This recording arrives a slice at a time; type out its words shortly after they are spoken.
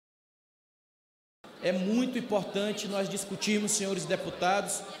é muito importante nós discutirmos, senhores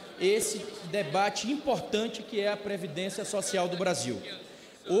deputados, esse debate importante que é a Previdência Social do Brasil.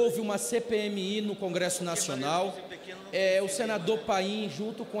 Houve uma CPMI no Congresso Nacional, o senador Paim,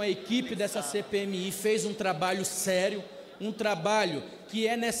 junto com a equipe dessa CPMI, fez um trabalho sério, um trabalho que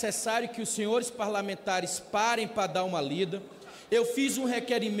é necessário que os senhores parlamentares parem para dar uma lida. Eu fiz um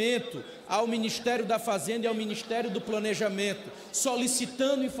requerimento ao Ministério da Fazenda e ao Ministério do Planejamento,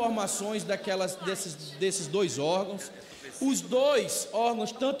 solicitando informações desses dois órgãos. Os dois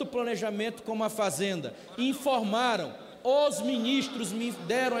órgãos, tanto o Planejamento como a Fazenda, informaram, os ministros me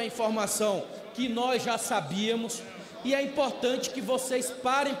deram a informação que nós já sabíamos, e é importante que vocês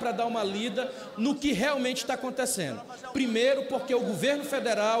parem para dar uma lida no que realmente está acontecendo. Primeiro, porque o governo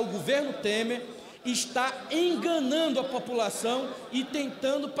federal, o governo Temer, está enganando a população e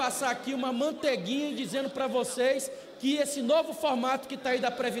tentando passar aqui uma manteiguinha e dizendo para vocês que esse novo formato que está aí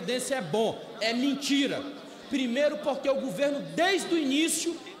da Previdência é bom. É mentira. Primeiro porque o governo, desde o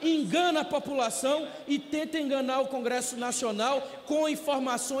início, engana a população e tenta enganar o Congresso Nacional com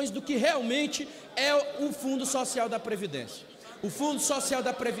informações do que realmente é o Fundo Social da Previdência. O Fundo Social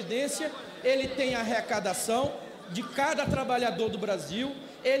da Previdência, ele tem a arrecadação de cada trabalhador do Brasil,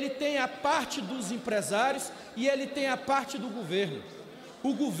 ele tem a parte dos empresários e ele tem a parte do governo.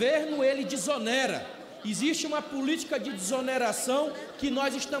 O governo, ele desonera. Existe uma política de desoneração que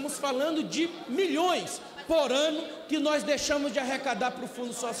nós estamos falando de milhões por ano que nós deixamos de arrecadar para o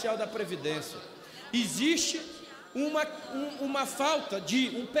Fundo Social da Previdência. Existe uma falta de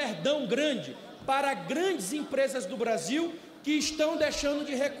um perdão grande para grandes empresas do Brasil que estão deixando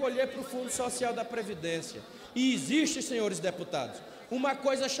de recolher para o Fundo Social da Previdência. E existe, senhores deputados, uma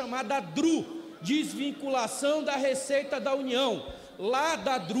coisa chamada DRU, desvinculação da Receita da União. Lá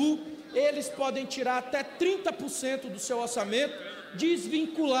da DRU, eles podem tirar até 30% do seu orçamento,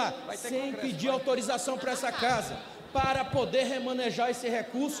 desvincular, sem pedir autorização para essa casa, para poder remanejar esse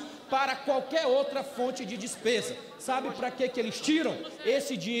recurso para qualquer outra fonte de despesa. Sabe para que eles tiram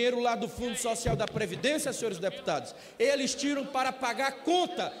esse dinheiro lá do Fundo Social da Previdência, senhores deputados? Eles tiram para pagar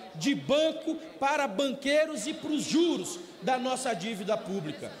conta de banco para banqueiros e para os juros da nossa dívida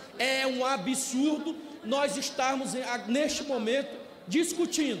pública. É um absurdo nós estarmos, neste momento,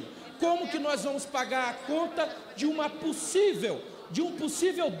 discutindo como que nós vamos pagar a conta de um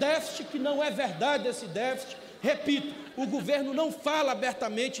possível déficit, que não é verdade esse déficit. Repito, o governo não fala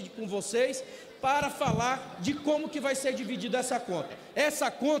abertamente com vocês para falar de como que vai ser dividida essa conta. Essa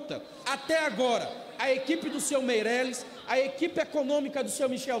conta, até agora, a equipe do seu Meirelles, a equipe econômica do seu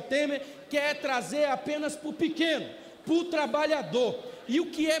Michel Temer, quer trazer apenas para o pequeno, para o trabalhador. E o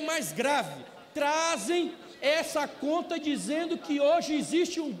que é mais grave, trazem essa conta dizendo que hoje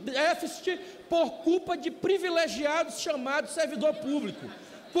existe um déficit por culpa de privilegiados chamados servidor público.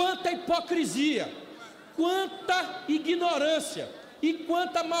 Quanta hipocrisia! Quanta ignorância e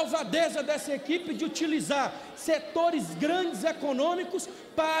quanta malvadeza dessa equipe de utilizar setores grandes econômicos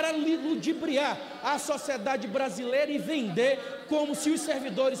para ludibriar a sociedade brasileira e vender como se os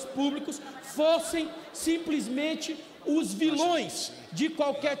servidores públicos fossem simplesmente os vilões de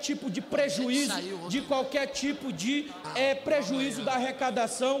qualquer tipo de prejuízo, de qualquer tipo de prejuízo da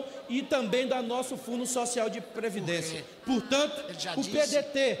arrecadação e também do nosso Fundo Social de Previdência. Portanto, o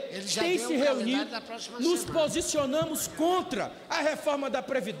PDT tem se reunido, nos posicionamos contra a reforma da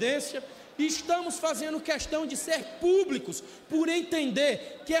Previdência, e estamos fazendo questão de ser públicos, por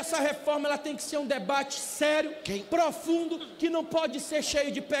entender que essa reforma ela tem que ser um debate sério, profundo, que não pode ser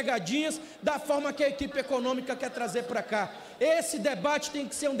cheio de pegadinhas, da forma que a equipe econômica quer trazer para cá. Esse debate tem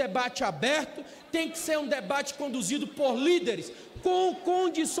que ser um debate aberto, tem que ser um debate conduzido por líderes, com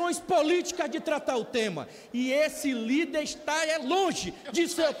condições políticas de tratar o tema. E esse líder está longe de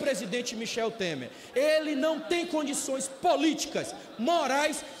ser o presidente Michel Temer. Ele não tem condições políticas,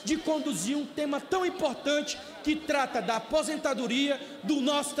 morais, de conduzir um tema tão importante que trata da aposentadoria do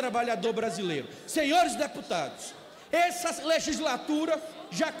nosso trabalhador brasileiro. Senhores deputados, essa legislatura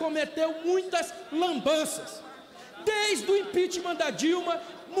já cometeu muitas lambanças. Desde o impeachment da Dilma,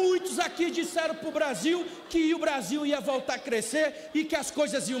 muitos aqui disseram para o Brasil que o Brasil ia voltar a crescer e que as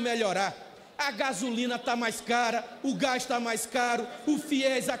coisas iam melhorar. A gasolina está mais cara, o gás está mais caro, o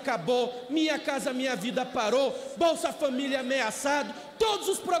FIES acabou, Minha Casa Minha Vida parou, Bolsa Família ameaçado, todos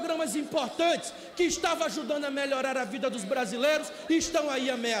os programas importantes que estavam ajudando a melhorar a vida dos brasileiros estão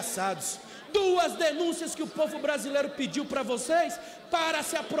aí ameaçados. Duas denúncias que o povo brasileiro pediu para vocês para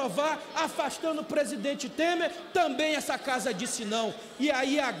se aprovar, afastando o presidente Temer, também essa casa disse não. E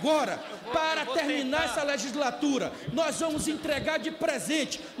aí agora, para terminar essa legislatura, nós vamos entregar de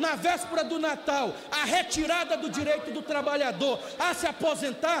presente, na véspera do Natal, a retirada do direito do trabalhador a se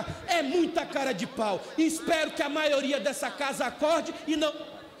aposentar. É muita cara de pau. E espero que a maioria dessa casa acorde e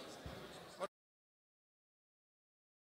não...